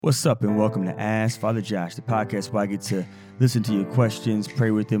What's up, and welcome to Ask Father Josh, the podcast where I get to listen to your questions,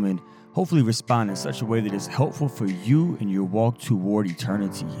 pray with them, and hopefully respond in such a way that is helpful for you in your walk toward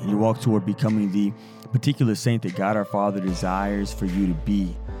eternity, and your walk toward becoming the particular saint that God our Father desires for you to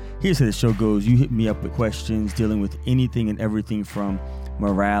be. Here's how the show goes. You hit me up with questions dealing with anything and everything from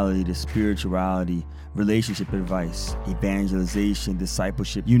morality to spirituality, relationship advice, evangelization,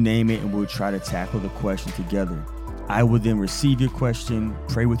 discipleship, you name it, and we'll try to tackle the question together. I will then receive your question,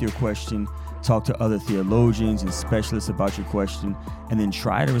 pray with your question, talk to other theologians and specialists about your question, and then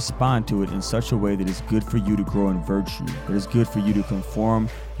try to respond to it in such a way that is good for you to grow in virtue, that is good for you to conform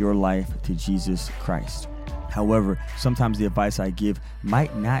your life to Jesus Christ. However, sometimes the advice I give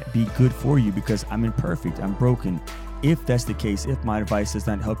might not be good for you because I'm imperfect, I'm broken. If that's the case, if my advice does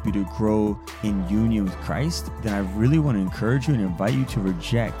not help you to grow in union with Christ, then I really want to encourage you and invite you to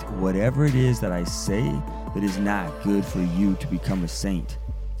reject whatever it is that I say that is not good for you to become a saint.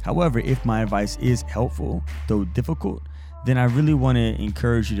 However, if my advice is helpful, though difficult, then I really want to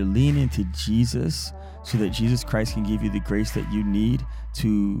encourage you to lean into Jesus so that Jesus Christ can give you the grace that you need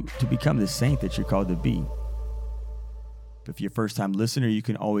to become the saint that you're called to be. If you're a first-time listener, you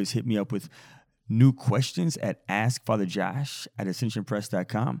can always hit me up with new questions at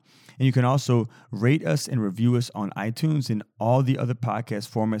askfatherjosh@ascensionpress.com. And you can also rate us and review us on iTunes and all the other podcast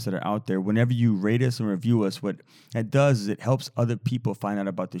formats that are out there. Whenever you rate us and review us, what that does is it helps other people find out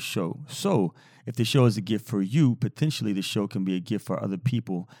about the show. So if the show is a gift for you, potentially the show can be a gift for other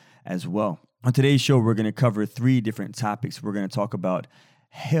people as well. On today's show, we're going to cover 3 different topics. We're going to talk about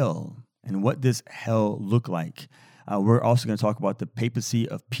hell and what does hell look like. We're also going to talk about the papacy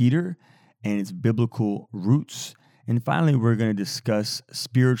of Peter and its biblical roots. And finally, we're going to discuss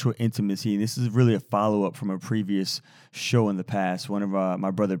spiritual intimacy. And this is really a follow-up from a previous show in the past. One of my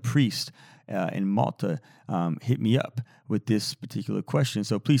brother priest in Malta hit me up with this particular question.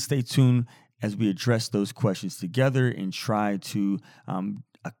 So please stay tuned as we address those questions together and try to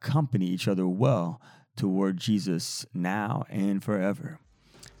accompany each other well toward Jesus now and forever.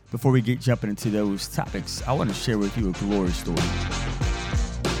 Before we get jumping into those topics, I want to share with you a glory story.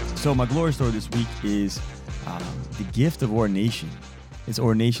 So my glory story this week is the gift of ordination. It's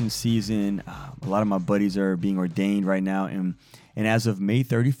ordination season. A lot of my buddies are being ordained right now. And as of May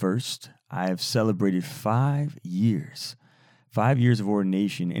 31st, I have celebrated 5 years. 5 years of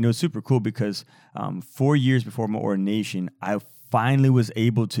ordination. And it was super cool because 4 years before my ordination, I finally was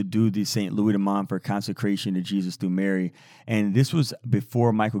able to do the St. Louis de Montfort consecration to Jesus through Mary. And this was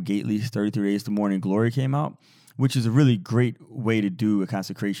before Michael Gately's 33 Days to Morning Glory came out, which is a really great way to do a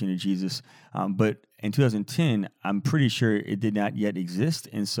consecration to Jesus. But in 2010, I'm pretty sure it did not yet exist.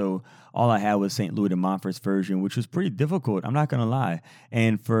 And so all I had was St. Louis de Montfort's version, which was pretty difficult. I'm not going to lie.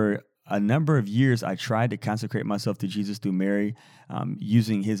 And for a number of years, I tried to consecrate myself to Jesus through Mary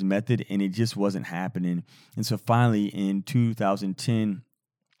using his method, and it just wasn't happening. And so finally, in 2010,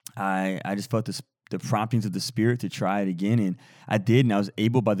 I just felt the promptings of the Spirit to try it again, and I did, and I was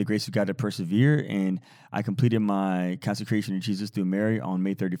able, by the grace of God, to persevere, and I completed my consecration to Jesus through Mary on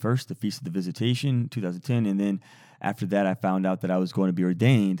May 31st, the Feast of the Visitation, 2010, and then after that, I found out that I was going to be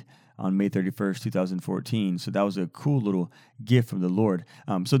ordained on May 31st, 2014. So that was a cool little gift from the Lord.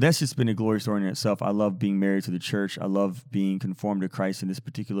 So that's just been a glory story in itself. I love being married to the church. I love being conformed to Christ in this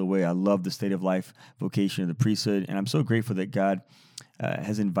particular way. I love the state of life vocation of the priesthood. And I'm so grateful that God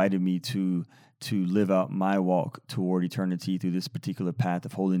has invited me to live out my walk toward eternity through this particular path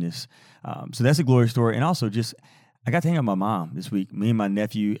of holiness. So that's a glory story. And also I got to hang out with my mom this week. Me and my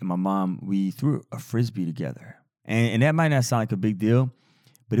nephew and my mom, we threw a Frisbee together. And that might not sound like a big deal,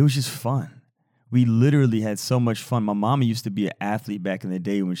 but it was just fun. We literally had so much fun. My mama used to be an athlete back in the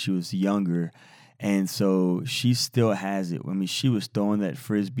day when she was younger, and so she still has it. I mean, she was throwing that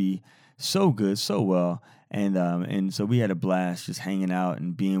Frisbee so good, so well, and so we had a blast just hanging out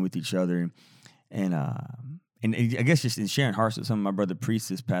and being with each other. And I guess just in sharing hearts with some of my brother priests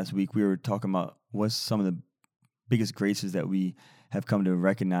this past week, we were talking about what's some of the biggest graces that we have come to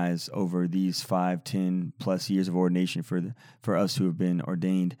recognize over these 5, 10 plus years of ordination for us who have been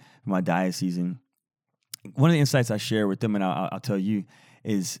ordained in my diocese. And one of the insights I share with them, and I'll tell you,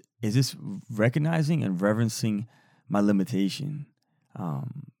 is this recognizing and reverencing my limitations.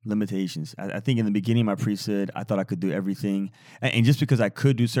 I think in the beginning of my priesthood, I thought I could do everything. And just because I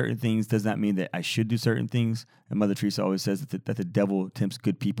could do certain things does not mean that I should do certain things. And Mother Teresa always says that the devil tempts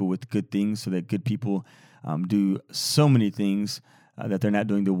good people with good things so that good people do so many things that they're not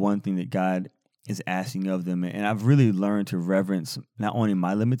doing the one thing that God is asking of them. And I've really learned to reverence not only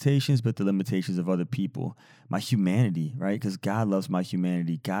my limitations, but the limitations of other people, my humanity, right? Because God loves my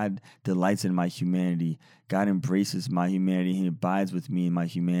humanity. God delights in my humanity. God embraces my humanity. He abides with me in my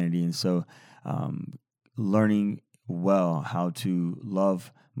humanity. And so learning well how to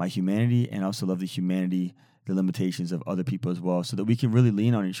love my humanity and also love the humanity, the limitations of other people as well, so that we can really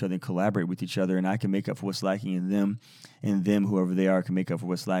lean on each other and collaborate with each other, and I can make up for what's lacking in them, and them, whoever they are, can make up for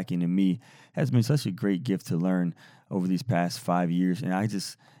what's lacking in me, has been such a great gift to learn over these past 5 years. And I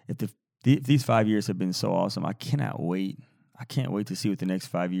just, if these 5 years have been so awesome, I cannot wait. I can't wait to see what the next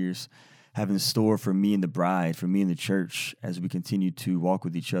 5 years have in store for me and the bride, for me and the church, as we continue to walk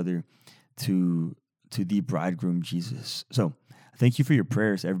with each other to the bridegroom, Jesus. So thank you for your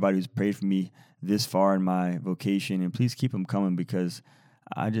prayers, everybody who's prayed for me this far in my vocation, and please keep them coming, because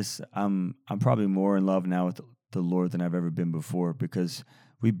I'm probably more in love now with the Lord than I've ever been before, because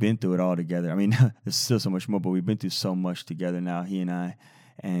we've been through it all together. I mean, there's still so much more, but we've been through so much together now, he and I,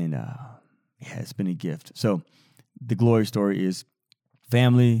 and it's been a gift. So the glory story is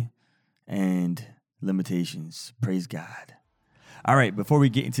family and limitations. Praise God. All right, before we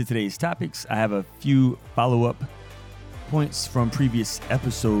get into today's topics, I have a few follow-up points from previous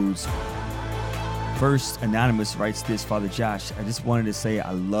episodes. First, Anonymous writes this: Father Josh, I just wanted to say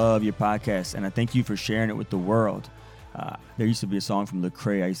I love your podcast, and I thank you for sharing it with the world. There used to be a song from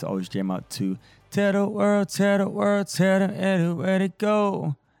Lecrae I used to always jam out to. Tell the world, tell them everywhere to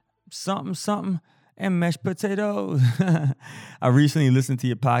go. Something, something, and mashed potatoes. I recently listened to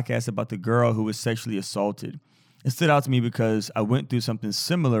your podcast about the girl who was sexually assaulted. It stood out to me because I went through something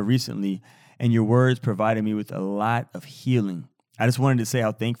similar recently, and your words provided me with a lot of healing. I just wanted to say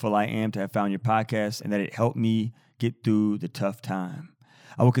how thankful I am to have found your podcast and that it helped me get through the tough time.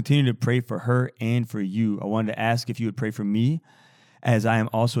 I will continue to pray for her and for you. I wanted to ask if you would pray for me, as I am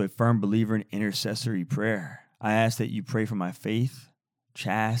also a firm believer in intercessory prayer. I ask that you pray for my faith,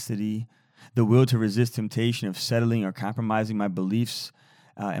 chastity, the will to resist temptation of settling or compromising my beliefs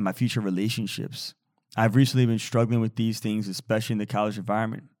and my future relationships. I've recently been struggling with these things, especially in the college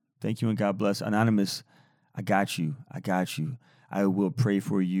environment. Thank you and God bless. Anonymous, I got you. I will pray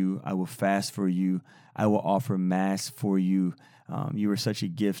for you. I will fast for you. I will offer mass for you. You are such a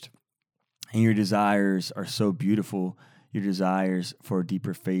gift, and your desires are so beautiful. Your desires for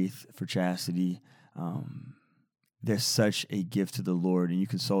deeper faith, for chastity, they're such a gift to the Lord, and you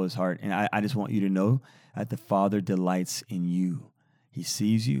console his heart. And I just want you to know that the Father delights in you. He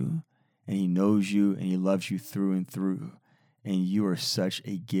sees you, and he knows you, and he loves you through and through. And you are such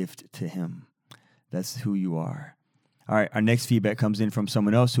a gift to him. That's who you are. All right, our next feedback comes in from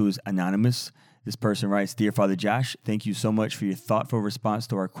someone else who is anonymous. This person writes, Dear Father Josh, thank you so much for your thoughtful response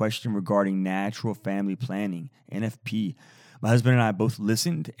to our question regarding natural family planning, NFP. My husband and I both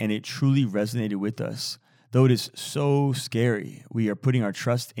listened, and it truly resonated with us. Though it is so scary, we are putting our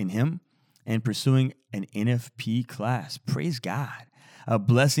trust in him and pursuing an NFP class. Praise God.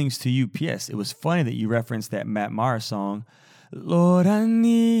 Blessings to you. P.S. It was funny that you referenced that Matt Maher song, Lord, I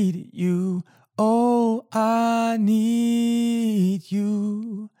need you. Oh, I need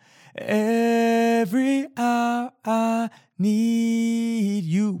you. Every hour I need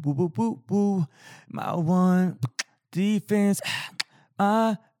you. Woo, woo, woo, woo. My one defense.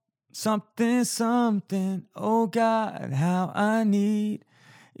 My something, something. Oh, God, how I need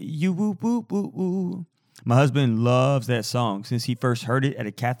you. Woo, woo, woo, woo. My husband loves that song since he first heard it at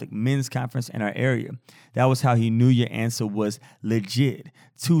a Catholic men's conference in our area. That was how he knew your answer was legit.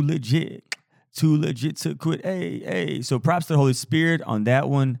 Too legit to quit. Hey. So props to the Holy Spirit on that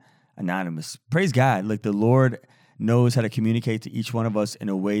one. Anonymous. Praise God. Like the Lord knows how to communicate to each one of us in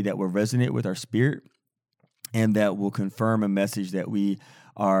a way that will resonate with our spirit and that will confirm a message that we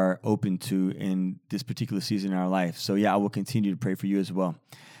are open to in this particular season in our life. So yeah, I will continue to pray for you as well.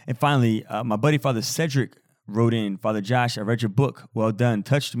 And finally, my buddy, Father Cedric, wrote in, Father Josh, I read your book. Well done.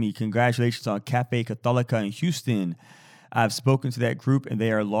 Touched me. Congratulations on Cafe Catholica in Houston. I've spoken to that group, and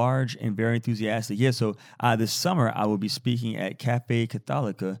they are large and very enthusiastic. Yeah, so this summer, I will be speaking at Cafe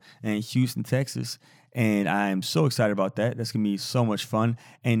Catholica in Houston, Texas, and I'm so excited about that. That's going to be so much fun.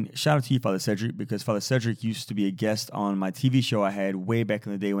 And shout out to you, Father Cedric, because Father Cedric used to be a guest on my TV show I had way back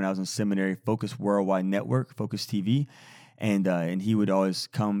in the day when I was in seminary, Focus Worldwide Network, Focus TV, and he would always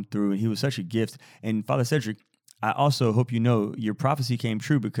come through, and he was such a gift. And Father Cedric, I also hope you know your prophecy came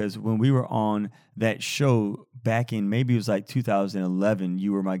true, because when we were on that show back in maybe it was like 2011,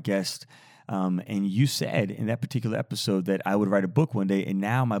 you were my guest, and you said in that particular episode that I would write a book one day, and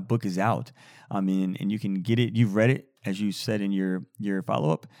now my book is out. I mean, and you can get it. You've read it. as you said in your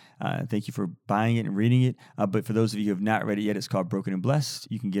follow-up. Thank you for buying it and reading it. But for those of you who have not read it yet, it's called Broken and Blessed.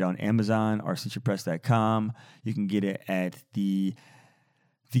 You can get it on Amazon or AscensionPress.com. You can get it at the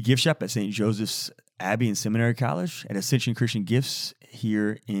gift shop at St. Joseph's Abbey and Seminary College, at Ascension Christian Gifts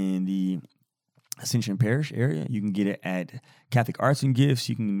here in the Ascension Parish area. You can get it at Catholic Arts and Gifts.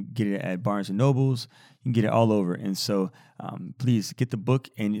 You can get it at Barnes & Nobles. You can get it all over. And so please get the book.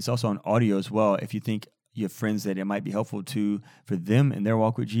 And it's also on audio as well. If you think you have friends that it might be helpful to for them in their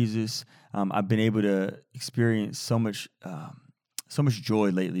walk with Jesus. I've been able to experience so much joy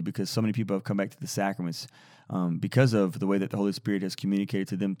lately because so many people have come back to the sacraments because of the way that the Holy Spirit has communicated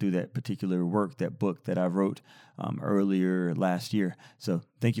to them through that particular work, that book that I wrote earlier last year. So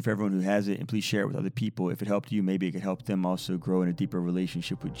thank you for everyone who has it, and please share it with other people. If it helped you, maybe it could help them also grow in a deeper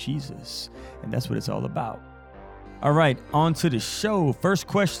relationship with Jesus. And that's what it's all about. All right, on to the show. First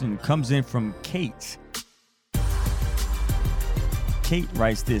question comes in from Kate. Kate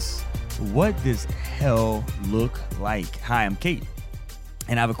writes this: what does hell look like? Hi, I'm Kate,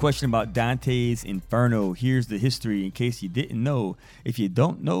 and I have a question about Dante's Inferno. Here's the history in case you didn't know. If you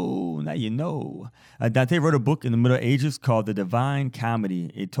don't know, now you know. Dante wrote a book in the Middle Ages called The Divine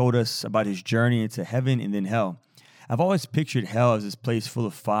Comedy. It told us about his journey into heaven and then hell. I've always pictured hell as this place full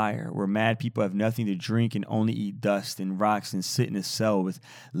of fire where mad people have nothing to drink and only eat dust and rocks and sit in a cell with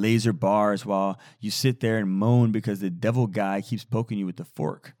laser bars while you sit there and moan because the devil guy keeps poking you with the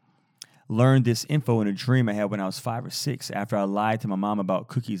fork. Learned this info in a dream I had when I was 5 or 6 after I lied to my mom about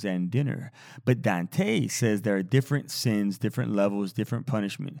cookies and dinner. But Dante says there are different sins, different levels, different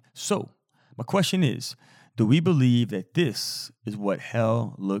punishment. So my question is, do we believe that this is what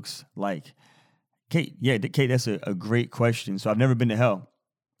hell looks like? Kate, that's a great question. So I've never been to hell.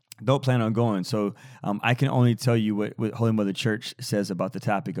 Don't plan on going. So I can only tell you what Holy Mother Church says about the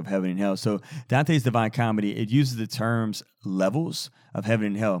topic of heaven and hell. So Dante's Divine Comedy, it uses the terms levels of heaven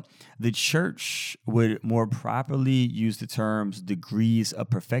and hell. The church would more properly use the terms degrees of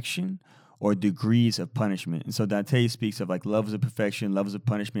perfection or degrees of punishment. And so Dante speaks of like levels of perfection, levels of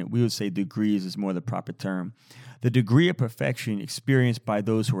punishment. We would say degrees is more the proper term. The degree of perfection experienced by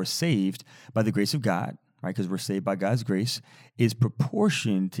those who are saved by the grace of God, right, because we're saved by God's grace, is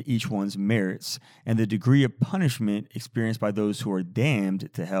proportioned to each one's merits. And the degree of punishment experienced by those who are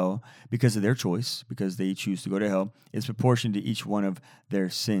damned to hell because of their choice, because they choose to go to hell, is proportioned to each one of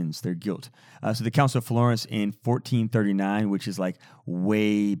their sins, their guilt. So the Council of Florence in 1439, which is like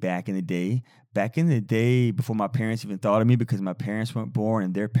way back in the day before my parents even thought of me, because my parents weren't born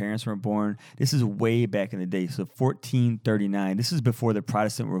and their parents weren't born. This is way back in the day. So 1439, this is before the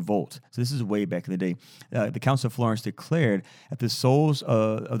Protestant Revolt. So this is way back in the day. The Council of Florence declared that the souls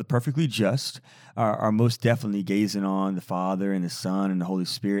of the perfectly just are most definitely gazing on the Father and the Son and the Holy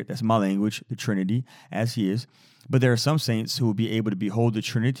Spirit. That's my language, the Trinity, as He is. But there are some saints who will be able to behold the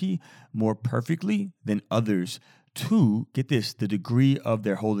Trinity more perfectly than others to, get this, the degree of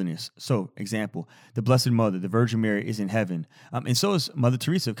their holiness. So, example, the Blessed Mother, the Virgin Mary, is in heaven. And so is Mother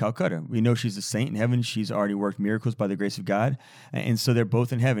Teresa of Calcutta. We know she's a saint in heaven. She's already worked miracles by the grace of God. And so they're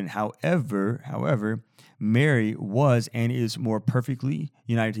both in heaven. However, Mary was and is more perfectly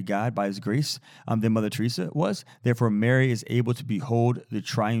united to God by His grace than Mother Teresa was. Therefore, Mary is able to behold the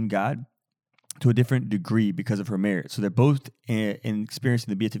triune God to a different degree because of her merit. So they're both in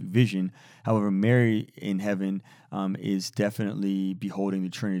experiencing the beatific vision. However, Mary in heaven is definitely beholding the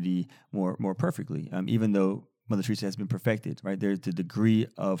Trinity more perfectly, even though Mother Teresa has been perfected, right? There's the degree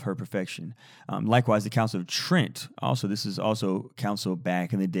of her perfection. Likewise, the Council of Trent, also, this is also council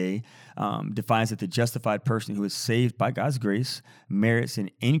back in the day, defines that the justified person who is saved by God's grace merits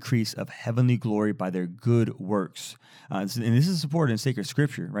an increase of heavenly glory by their good works. And this is supported in sacred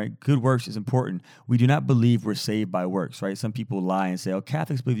scripture, right? Good works is important. We do not believe we're saved by works, right? Some people lie and say, oh,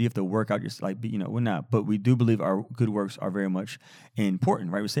 Catholics believe you have to work out your, we're not. But we do believe our good works are very much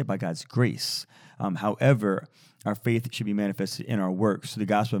important, right? We're saved by God's grace. However, our faith should be manifested in our works. So the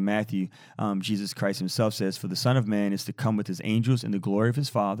Gospel of Matthew, Jesus Christ Himself says, for the Son of Man is to come with His angels in the glory of His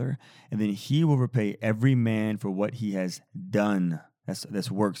Father, and then He will repay every man for what he has done.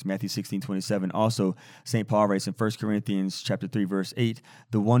 That's works, Matthew 16:27. Also, St. Paul writes in 1 Corinthians chapter 3, verse 8,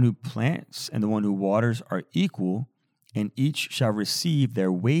 the one who plants and the one who waters are equal, and each shall receive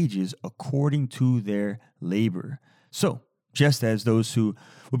their wages according to their labor. So, just as those who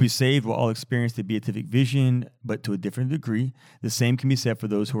will be saved will all experience the beatific vision, but to a different degree, the same can be said for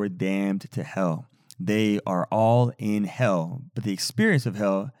those who are damned to hell. They are all in hell, but the experience of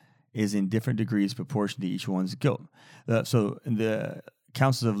hell is in different degrees proportioned to each one's guilt. So in the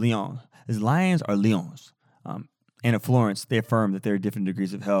councils of Lyon, lions are lions. and of Florence, they affirm that there are different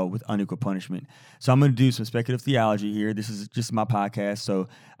degrees of hell with unequal punishment. So I'm going to do some speculative theology here. This is just my podcast. So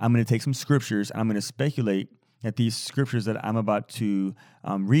I'm going to take some scriptures. I'm going to speculate that these scriptures that I'm about to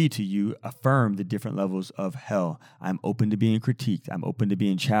read to you affirm the different levels of hell. I'm open to being critiqued. I'm open to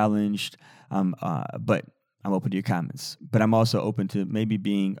being challenged, but I'm open to your comments. But I'm also open to maybe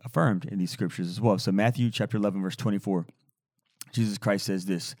being affirmed in these scriptures as well. So Matthew chapter 11, verse 24, Jesus Christ says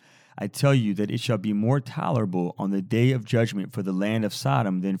this, I tell you that it shall be more tolerable on the day of judgment for the land of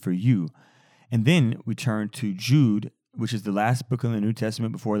Sodom than for you. And then we turn to Jude, which is the last book in the New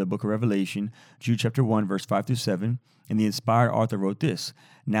Testament before the book of Revelation, Jude chapter 1, verse 5 through 7. And the inspired author wrote this,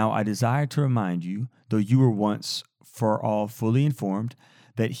 Now I desire to remind you, though you were once for all fully informed,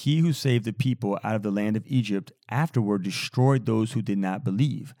 that he who saved the people out of the land of Egypt afterward destroyed those who did not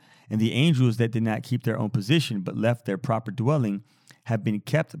believe. And the angels that did not keep their own position but left their proper dwelling have been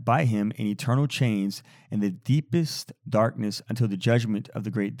kept by him in eternal chains in the deepest darkness until the judgment of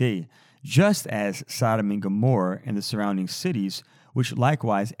the great day, just as Sodom and Gomorrah and the surrounding cities, which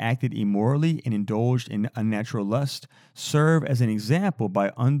likewise acted immorally and indulged in unnatural lust, serve as an example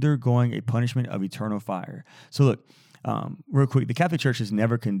by undergoing a punishment of eternal fire. So look, real quick, the Catholic Church has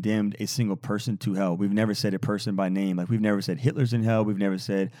never condemned a single person to hell. We've never said a person by name. Like we've never said Hitler's in hell. We've never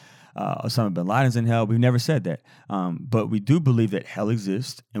said Osama bin Laden's in hell. We've never said that. But we do believe that hell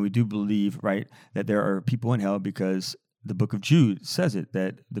exists, and we do believe, right, that there are people in hell because the book of Jude says it,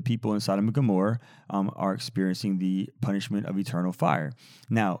 that the people in Sodom and Gomorrah are experiencing the punishment of eternal fire.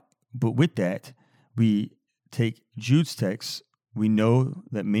 Now, but with that, we take Jude's text. We know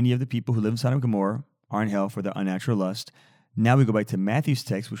that many of the people who live in Sodom and Gomorrah are in hell for their unnatural lust. Now we go back to Matthew's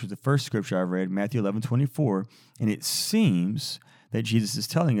text, which was the first scripture I read, Matthew 11:24, and it seems that Jesus is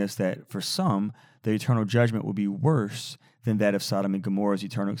telling us that for some, the eternal judgment will be worse than that of Sodom and Gomorrah's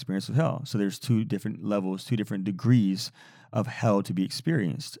eternal experience of hell. So there's two different levels, two different degrees of hell to be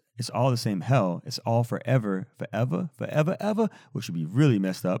experienced. It's all the same hell. It's all forever, which would be really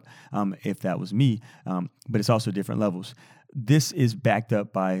messed up if that was me. But it's also different levels. This is backed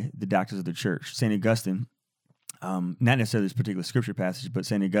up by the doctors of the church. St. Augustine, not necessarily this particular scripture passage, but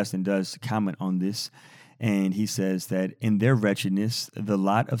St. Augustine does comment on this. And he says that in their wretchedness, the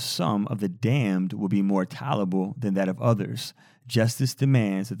lot of some of the damned will be more tolerable than that of others. Justice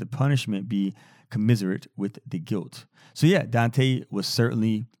demands that the punishment be commiserate with the guilt. So yeah, Dante was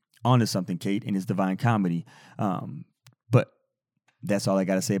certainly onto something, Kate, in his Divine Comedy. But that's all I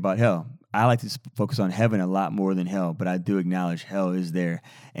got to say about hell. I like to focus on heaven a lot more than hell, but I do acknowledge hell is there,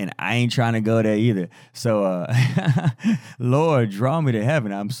 and I ain't trying to go there either. So, Lord, draw me to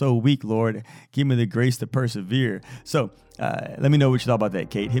heaven. I'm so weak, Lord. Give me the grace to persevere. So, let me know what you thought about that,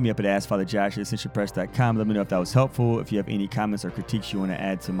 Kate. Hit me up at AskFatherJosh@ascensionpress.com. Let me know if that was helpful. If you have any comments or critiques you want to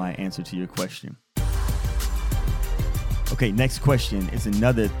add to my answer to your question. Okay, next question is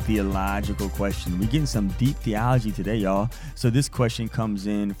another theological question. We're getting some deep theology today, y'all. So this question comes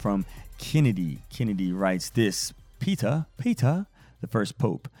in from Kennedy. Kennedy writes this, Peter, the first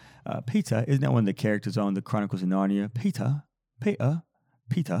pope. Peter, isn't that one of the characters on the Chronicles of Narnia? Peter.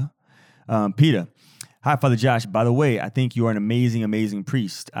 Hi, Father Josh. By the way, I think you are an amazing, amazing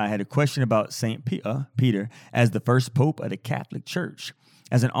priest. I had a question about St. Peter as the first pope of the Catholic Church.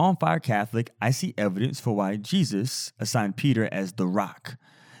 As an on-fire Catholic, I see evidence for why Jesus assigned Peter as the rock.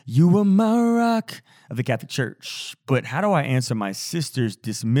 You were my rock of the Catholic Church. But how do I answer my sister's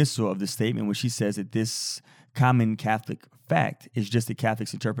dismissal of the statement when she says that this common Catholic fact is just the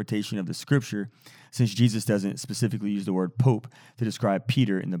Catholic's interpretation of the scripture, since Jesus doesn't specifically use the word pope to describe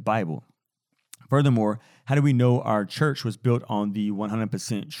Peter in the Bible? Furthermore, how do we know our church was built on the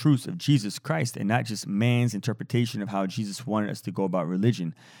 100% truths of Jesus Christ and not just man's interpretation of how Jesus wanted us to go about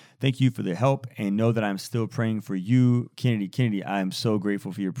religion? Thank you for the help, and know that I'm still praying for you, Kennedy. I am so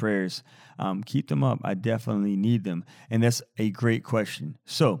grateful for your prayers. Keep them up. I definitely need them. And that's a great question.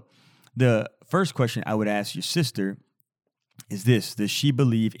 So the first question I would ask your sister is this: does she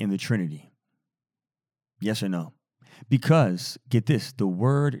believe in the Trinity? Yes or no? Because, get this, the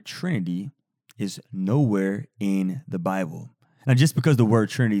word Trinity is nowhere in the Bible. Now, just because the word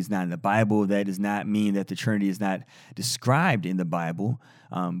Trinity is not in the Bible, that does not mean that the Trinity is not described in the Bible.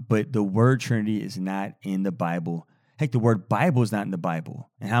 But the word Trinity is not in the Bible. Heck, the word Bible is not in the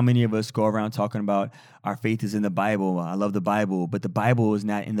Bible. And how many of us go around talking about our faith is in the Bible? I love the Bible, but the Bible is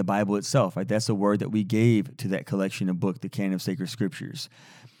not in the Bible itself, right? That's a word that we gave to that collection of book, the Canon of Sacred Scriptures.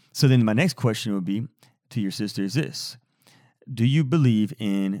 So then my next question would be to your sister is this: do you believe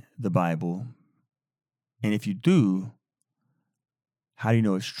in the Bible? And if you do, how do you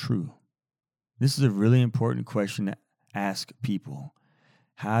know it's true? This is a really important question to ask people.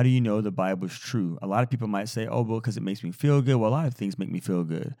 How do you know the Bible is true? A lot of people might say, oh, well, because it makes me feel good. Well, a lot of things make me feel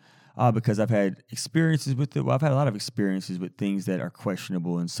good. Because I've had experiences with it. Well, I've had a lot of experiences with things that are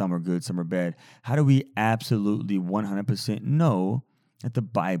questionable, and some are good, some are bad. How do we absolutely 100% know that the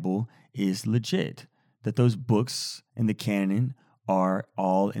Bible is legit? That those books in the canon are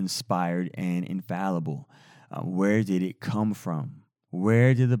all inspired and infallible? Where did it come from?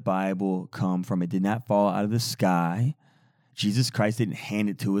 Where did the Bible come from? It did not fall out of the sky. Jesus Christ didn't hand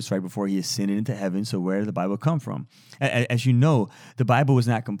it to us right before he ascended into heaven. So where did the Bible come from? As you know, the Bible was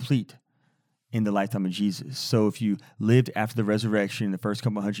not complete in the lifetime of Jesus. So if you lived after the resurrection, the first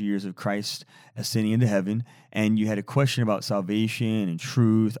couple hundred years of Christ ascending into heaven, and you had a question about salvation and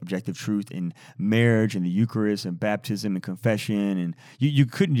truth, objective truth in marriage and the Eucharist and baptism and confession, and you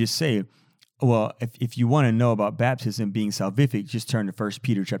couldn't just say, well, if you want to know about baptism being salvific, just turn to 1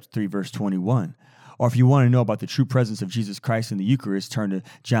 Peter chapter 3, verse 21. Or if you want to know about the true presence of Jesus Christ in the Eucharist, turn to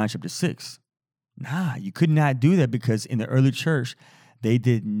John chapter 6. Nah, you could not do that because in the early church, they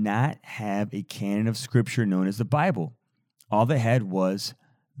did not have a canon of scripture known as the Bible. All they had was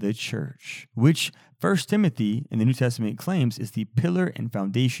the church, which 1 Timothy in the New Testament claims is the pillar and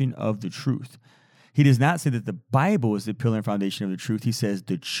foundation of the truth. He does not say that the Bible is the pillar and foundation of the truth. He says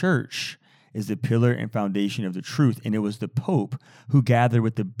the church is the pillar and foundation of the truth. And it was the Pope who gathered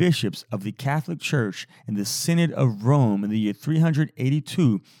with the bishops of the Catholic Church in the Synod of Rome in the year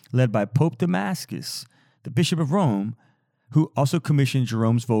 382, led by Pope Damasus, the Bishop of Rome, who also commissioned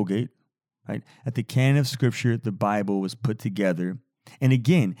Jerome's Vulgate. Right? At the canon of Scripture, the Bible was put together. And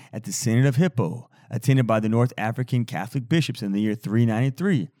again, at the Synod of Hippo, attended by the North African Catholic bishops in the year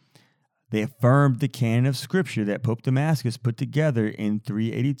 393, they affirmed the canon of Scripture that Pope Damasus put together in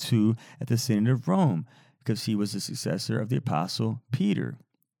 382 at the Synod of Rome, because he was the successor of the Apostle Peter.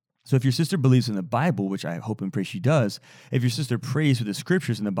 So if your sister believes in the Bible, which I hope and pray she does, if your sister prays with the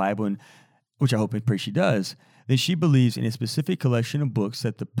Scriptures in the Bible, and which I hope and pray she does, then she believes in a specific collection of books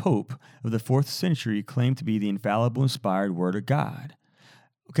that the Pope of the 4th century claimed to be the infallible, inspired Word of God.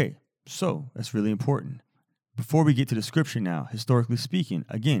 Okay, so that's really important. Before we get to the Scripture now, historically speaking,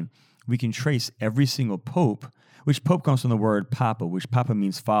 again, we can trace every single pope, which pope comes from the word papa, which papa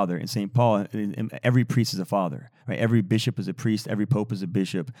means father. In St. Paul, every priest is a father, right? Every bishop is a priest. Every pope is a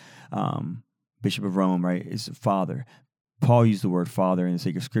bishop. Bishop of Rome, right, is a father. Paul used the word father in the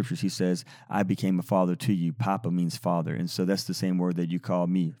sacred scriptures. He says, I became a father to you. Papa means father. And so that's the same word that you call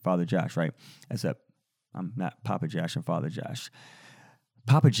me, Father Josh, right? Except I'm not Papa Josh, I'm Father Josh.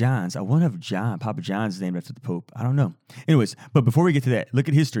 Papa John's. I wonder if Papa John's is named after the Pope. I don't know. Anyways, but before we get to that, look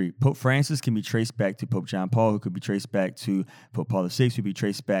at history. Pope Francis can be traced back to Pope John Paul, who could be traced back to Pope Paul VI, who could be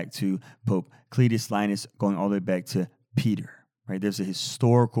traced back to Pope Cletus Linus, going all the way back to Peter. Right? There's a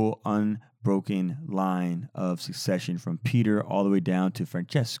historical, unbroken line of succession from Peter all the way down to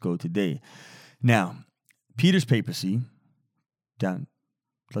Francesco today. Now, Peter's papacy,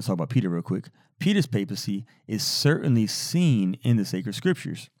 let's talk about Peter real quick. Peter's papacy is certainly seen in the sacred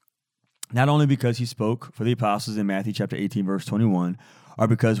scriptures, not only because he spoke for the apostles in Matthew chapter 18, verse 21, or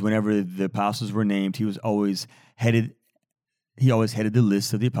because whenever the apostles were named, he always headed the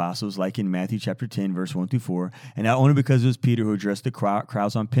list of the apostles, like in Matthew chapter 10, verse 1 through 4. And not only because it was Peter who addressed the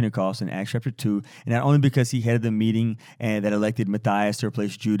crowds on Pentecost in Acts chapter 2, and not only because he headed the meeting and that elected Matthias to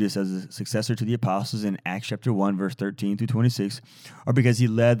replace Judas as a successor to the apostles in Acts chapter 1, verse 13 through 26, or because he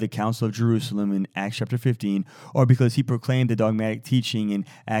led the Council of Jerusalem in Acts chapter 15, or because he proclaimed the dogmatic teaching in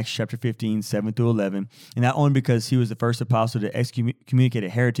Acts chapter 15, 7 through 11, and not only because he was the first apostle to excommunicate a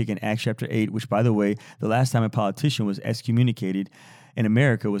heretic in Acts chapter 8, which, by the way, the last time a politician was excommunicated in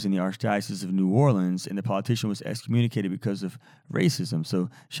America was in the Archdiocese of New Orleans, and the politician was excommunicated because of racism. So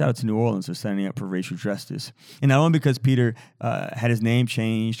shout out to New Orleans for standing up for racial justice. And not only because Peter had his name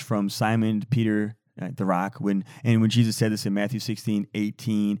changed from Simon to Peter, the rock, when Jesus said this in Matthew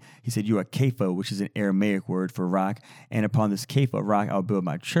 16:18, he said, you are Kepha, which is an Aramaic word for rock, and upon this Kepha rock I'll build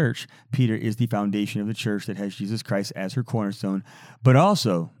my church. Peter is the foundation of the church that has Jesus Christ as her cornerstone. But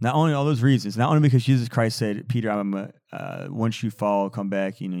also, not only all those reasons, not only because Jesus Christ said, Peter, once you fall, come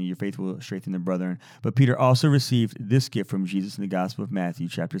back, your faith will strengthen the brethren, but Peter also received this gift from Jesus in the Gospel of Matthew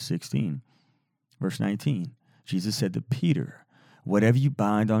chapter 16, verse 19. Jesus said to Peter, whatever you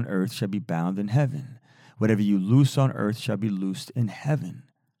bind on earth shall be bound in heaven. Whatever you loose on earth shall be loosed in heaven.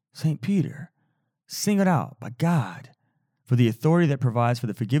 St. Peter, singled out by God for the authority that provides for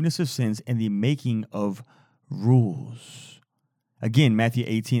the forgiveness of sins and the making of rules. Again, Matthew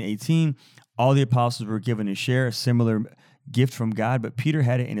 18:18, all the apostles were given a share, a similar gift from God, but Peter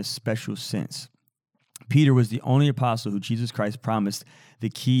had it in a special sense. Peter was the only apostle who Jesus Christ promised the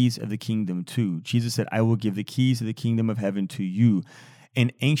keys of the kingdom to. Jesus said, I will give the keys of the kingdom of heaven to you.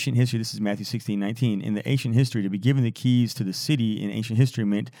 In ancient history, this is Matthew 16:19. In the ancient history, to be given the keys to the city in ancient history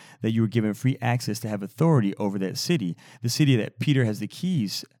meant that you were given free access to have authority over that city. The city that Peter has the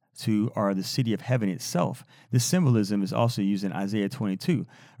keys to are the city of heaven itself. This symbolism is also used in Isaiah 22,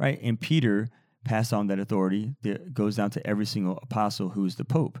 right? And Peter passed on that authority that goes down to every single apostle who is the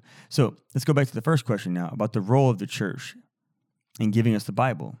Pope. So let's go back to the first question now about the role of the church in giving us the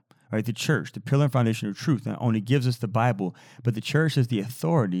Bible. Right, the church, the pillar and foundation of truth, not only gives us the Bible, but the church has the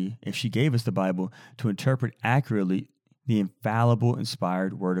authority, if she gave us the Bible, to interpret accurately the infallible,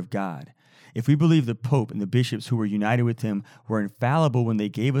 inspired Word of God. If we believe the Pope and the bishops who were united with him were infallible when they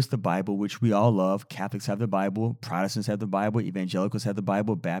gave us the Bible, which we all love, Catholics have the Bible, Protestants have the Bible, Evangelicals have the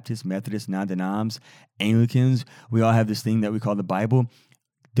Bible, Baptists, Methodists, non-denoms, Anglicans, we all have this thing that we call the Bible.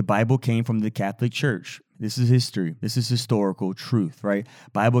 The Bible came from the Catholic Church. This is history. This is historical truth, right?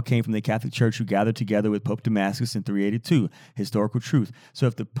 Bible came from the Catholic Church who gathered together with Pope Damasus in 382. Historical truth. So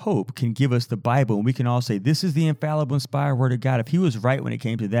if the Pope can give us the Bible and we can all say, this is the infallible, inspired Word of God. If he was right when it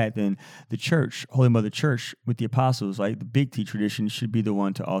came to that, then the Church, Holy Mother Church with the apostles, like the Big T tradition, should be the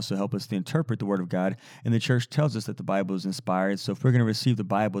one to also help us to interpret the Word of God. And the Church tells us that the Bible is inspired. So if we're going to receive the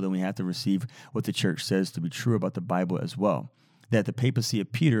Bible, then we have to receive what the Church says to be true about the Bible as well. That the papacy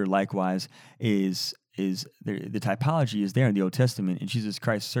of Peter, likewise, is the typology is there in the Old Testament, and Jesus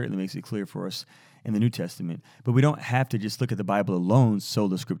Christ certainly makes it clear for us in the New Testament. But we don't have to just look at the Bible alone,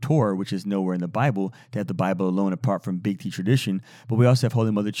 sola scriptura, which is nowhere in the Bible, to have the Bible alone apart from Big T tradition. But we also have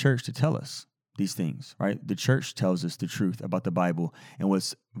Holy Mother Church to tell us these things, right? The Church tells us the truth about the Bible and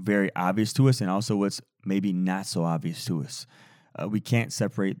what's very obvious to us and also what's maybe not so obvious to us. We can't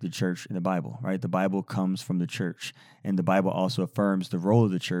separate the church and the Bible, right? The Bible comes from the church, and the Bible also affirms the role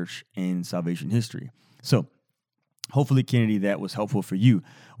of the church in salvation history. So hopefully, Kennedy, that was helpful for you.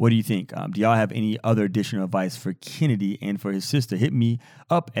 What do you think? Do y'all have any other additional advice for Kennedy and for his sister? Hit me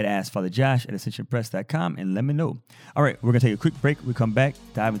up at AskFatherJosh@AscensionPress.com and let me know. All right, we're going to take a quick break. We come back,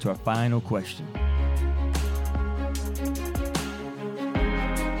 dive into our final question.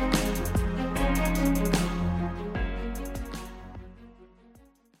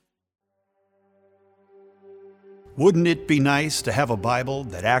 Wouldn't it be nice to have a Bible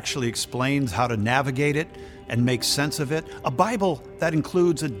that actually explains how to navigate it and make sense of it? A Bible that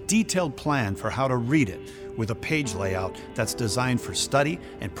includes a detailed plan for how to read it, with a page layout that's designed for study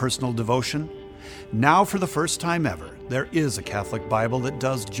and personal devotion? Now, for the first time ever, there is a Catholic Bible that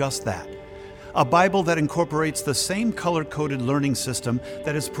does just that. A Bible that incorporates the same color-coded learning system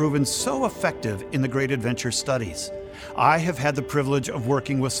that has proven so effective in the Great Adventure studies. I have had the privilege of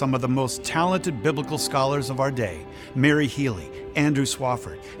working with some of the most talented biblical scholars of our day, Mary Healy, Andrew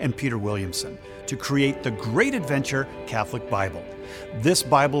Swafford, and Peter Williamson, to create the Great Adventure Catholic Bible. This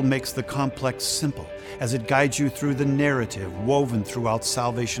Bible makes the complex simple as it guides you through the narrative woven throughout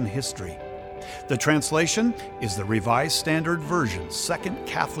salvation history. The translation is the Revised Standard Version, Second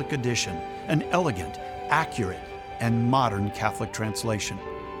Catholic Edition, an elegant, accurate, and modern Catholic translation.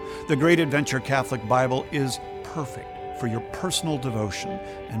 The Great Adventure Catholic Bible is perfect for your personal devotion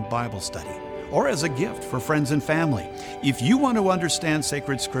and Bible study, or as a gift for friends and family. If you want to understand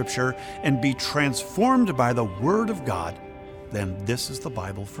sacred scripture and be transformed by the Word of God, then this is the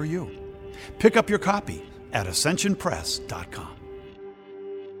Bible for you. Pick up your copy at AscensionPress.com.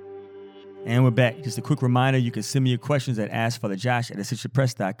 And we're back. Just a quick reminder, you can send me your questions at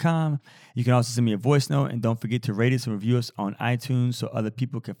AskFatherJosh@AscensionPress.com. You can also send me a voice note, and don't forget to rate us and review us on iTunes so other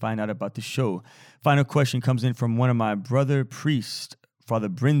people can find out about the show. Final question comes in from one of my brother priests, Father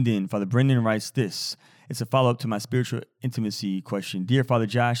Brendan. Father Brendan writes this. It's a follow-up to my spiritual intimacy question. Dear Father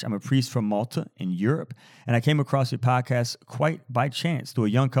Josh, I'm a priest from Malta in Europe, and I came across your podcast quite by chance through a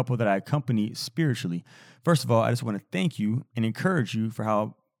young couple that I accompany spiritually. First of all, I just want to thank you and encourage you for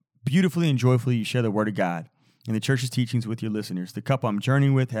how beautifully and joyfully you share the Word of God and the church's teachings with your listeners. The couple I'm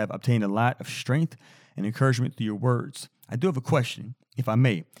journeying with have obtained a lot of strength and encouragement through your words. I do have a question, if I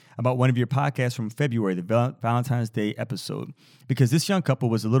may, about one of your podcasts from February, the Valentine's Day episode, because this young couple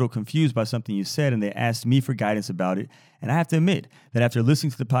was a little confused by something you said, and they asked me for guidance about it. And I have to admit that after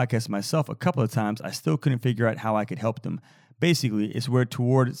listening to the podcast myself a couple of times, I still couldn't figure out how I could help them. Basically, it's where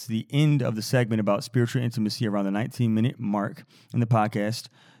towards the end of the segment about spiritual intimacy, around the 19-minute mark in the podcast,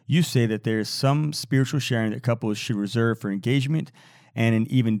 you say that there is some spiritual sharing that couples should reserve for engagement and an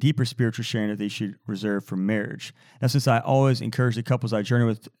even deeper spiritual sharing that they should reserve for marriage. Now, since I always encourage the couples I journey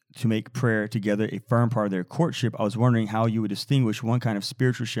with to make prayer together a firm part of their courtship, I was wondering how you would distinguish one kind of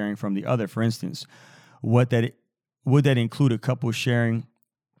spiritual sharing from the other. For instance, would that include a couple sharing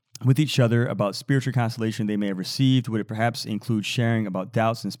with each other about spiritual consolation they may have received? Would it perhaps include sharing about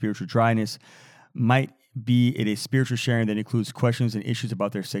doubts and spiritual dryness? Might be it a spiritual sharing that includes questions and issues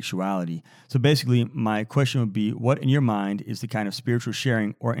about their sexuality. So basically, my question would be, what in your mind is the kind of spiritual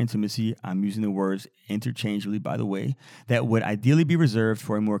sharing or intimacy, I'm using the words interchangeably, by the way, that would ideally be reserved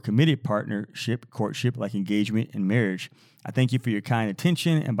for a more committed partnership, courtship, like engagement and marriage? I thank you for your kind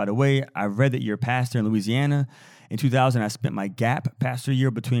attention. And by the way, I read that you're a pastor in Louisiana. In 2000, I spent my gap pastor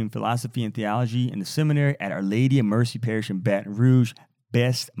year between philosophy and theology in the seminary at Our Lady of Mercy Parish in Baton Rouge.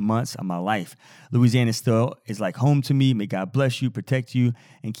 Best months of my life. Louisiana still is like home to me. May God bless you, protect you,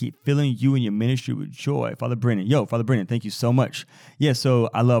 and keep filling you and your ministry with joy. Father Brennan. Father Brennan, thank you so much. Yeah, so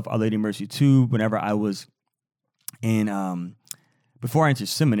I love Our Lady of Mercy too. Whenever I was in, before I entered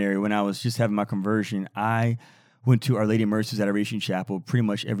seminary, when I was just having my conversion, I went to Our Lady of Mercy's Adoration Chapel pretty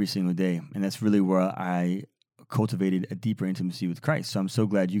much every single day. And that's really where I cultivated a deeper intimacy with Christ. So I'm so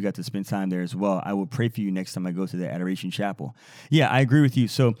glad you got to spend time there as well. I will pray for you next time I go to the Adoration Chapel. Yeah, I agree with you.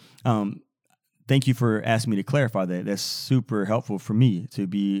 So thank you for asking me to clarify that. That's super helpful for me to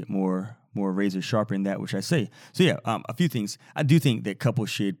be more razor sharp in that which I say. So yeah, a few things. I do think that couples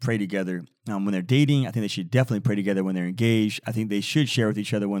should pray together when they're dating. I think they should definitely pray together when they're engaged. I think they should share with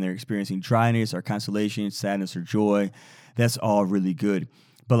each other when they're experiencing dryness or consolation, sadness or joy. That's all really good.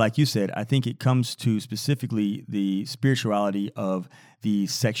 But like you said, I think it comes to specifically the spirituality of the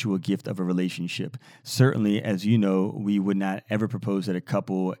sexual gift of a relationship. Certainly, as you know, we would not ever propose that a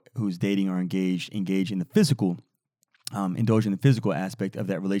couple who's dating or engage in the physical, indulge in the physical aspect of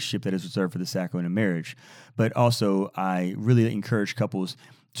that relationship that is reserved for the sacrament of marriage. But also, I really encourage couples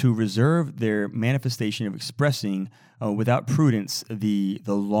to reserve their manifestation of expressing without prudence the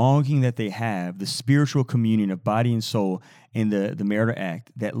longing that they have, the spiritual communion of body and soul in the marital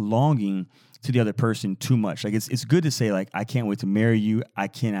act, that longing to the other person too much. Like it's good to say, like, I can't wait to marry you. I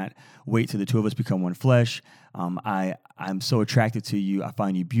cannot wait till the two of us become one flesh. I'm so attracted to you. I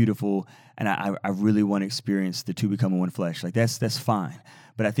find you beautiful. And I really want to experience the two becoming one flesh. Like that's fine.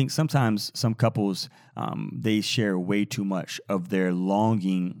 But I think sometimes some couples, they share way too much of their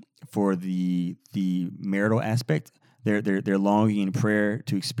longing for the marital aspect. They're longing in prayer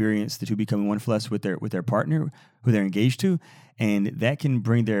to experience the two becoming one flesh with their partner who they're engaged to, and that can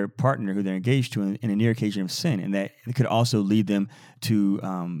bring their partner who they're engaged to in a near occasion of sin, and that it could also lead them to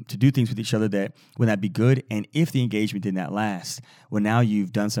do things with each other that would not be good. And if the engagement did not last, well, now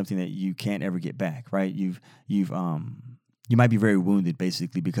you've done something that you can't ever get back, right? You might be very wounded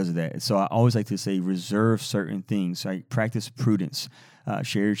basically because of that. So I always like to say reserve certain things, right? Practice prudence.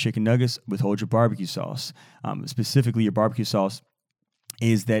 Share your chicken nuggets, withhold your barbecue sauce. Specifically, your barbecue sauce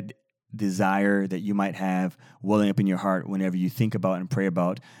is that desire that you might have welling up in your heart whenever you think about and pray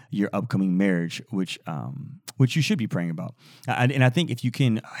about your upcoming marriage, which you should be praying about. And I think if you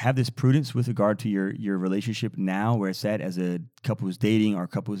can have this prudence with regard to your relationship now, where it's at as a couple who's dating or a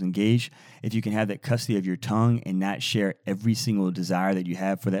couple who's engaged, if you can have that custody of your tongue and not share every single desire that you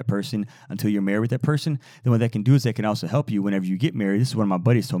have for that person until you're married with that person, then what that can do is that can also help you whenever you get married. This is one of my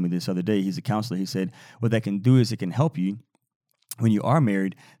buddies told me this other day. He's a counselor. He said, what that can do is it can help you when you are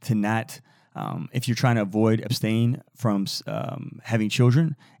married to not, if you're trying to abstain from having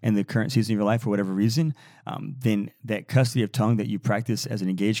children in the current season of your life for whatever reason, then that custody of tongue that you practice as an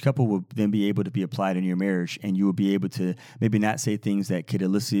engaged couple will then be able to be applied in your marriage, and you will be able to maybe not say things that could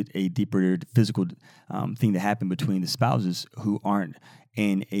elicit a deeper physical thing to happen between the spouses who aren't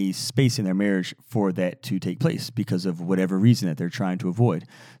in a space in their marriage for that to take place because of whatever reason that they're trying to avoid.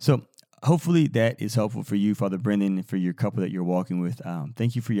 So hopefully that is helpful for you, Father Brendan, and for your couple that you're walking with.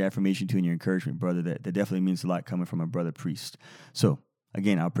 Thank you for your affirmation too and your encouragement, brother. That definitely means a lot coming from a brother priest. So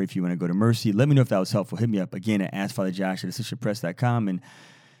again, I'll pray for you when I go to Mercy. Let me know if that was helpful. Hit me up again at AskFatherJosh@AssistantPress.com and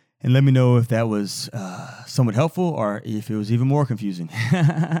let me know if that was somewhat helpful or if it was even more confusing.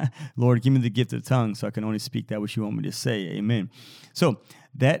 Lord, give me the gift of the tongue so I can only speak that which you want me to say. Amen. So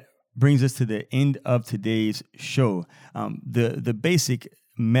that brings us to the end of today's show. The basic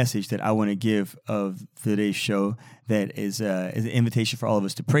message that I want to give of today's show that is an invitation for all of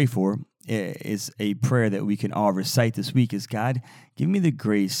us to pray for is a prayer that we can all recite this week is, God, give me the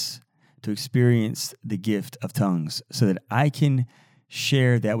grace to experience the gift of tongues so that I can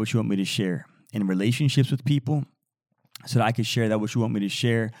share that which you want me to share in relationships with people, so that I can share that which you want me to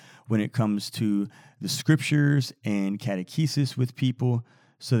share when it comes to the scriptures and catechesis with people,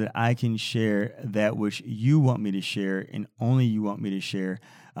 so that I can share that which you want me to share and only you want me to share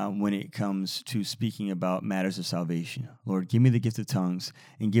when it comes to speaking about matters of salvation. Lord, give me the gift of tongues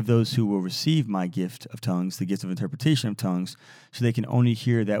and give those who will receive my gift of tongues the gift of interpretation of tongues so they can only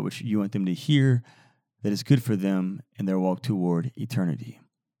hear that which you want them to hear that is good for them in their walk toward eternity.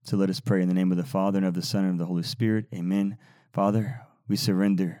 So let us pray in the name of the Father and of the Son and of the Holy Spirit. Amen. Father, we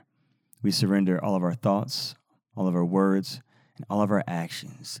surrender. We surrender all of our thoughts, all of our words, and all of our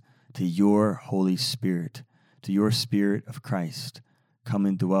actions to your Holy Spirit, to your Spirit of Christ. Come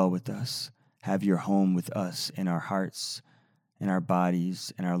and dwell with us. Have your home with us in our hearts, in our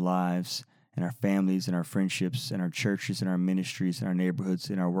bodies, in our lives, in our families, in our friendships, in our churches, in our ministries, in our neighborhoods,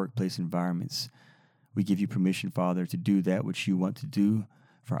 in our workplace environments. We give you permission, Father, to do that which you want to do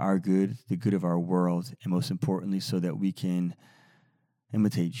for our good, the good of our world, and most importantly, so that we can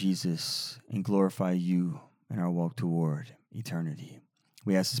imitate Jesus and glorify you in our walk toward eternity.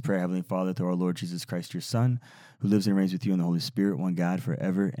 We ask this prayer, Heavenly Father, through our Lord Jesus Christ, your Son, who lives and reigns with you in the Holy Spirit, one God,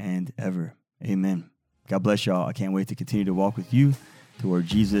 forever and ever. Amen. God bless y'all. I can't wait to continue to walk with you toward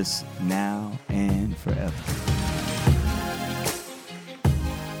Jesus now and forever.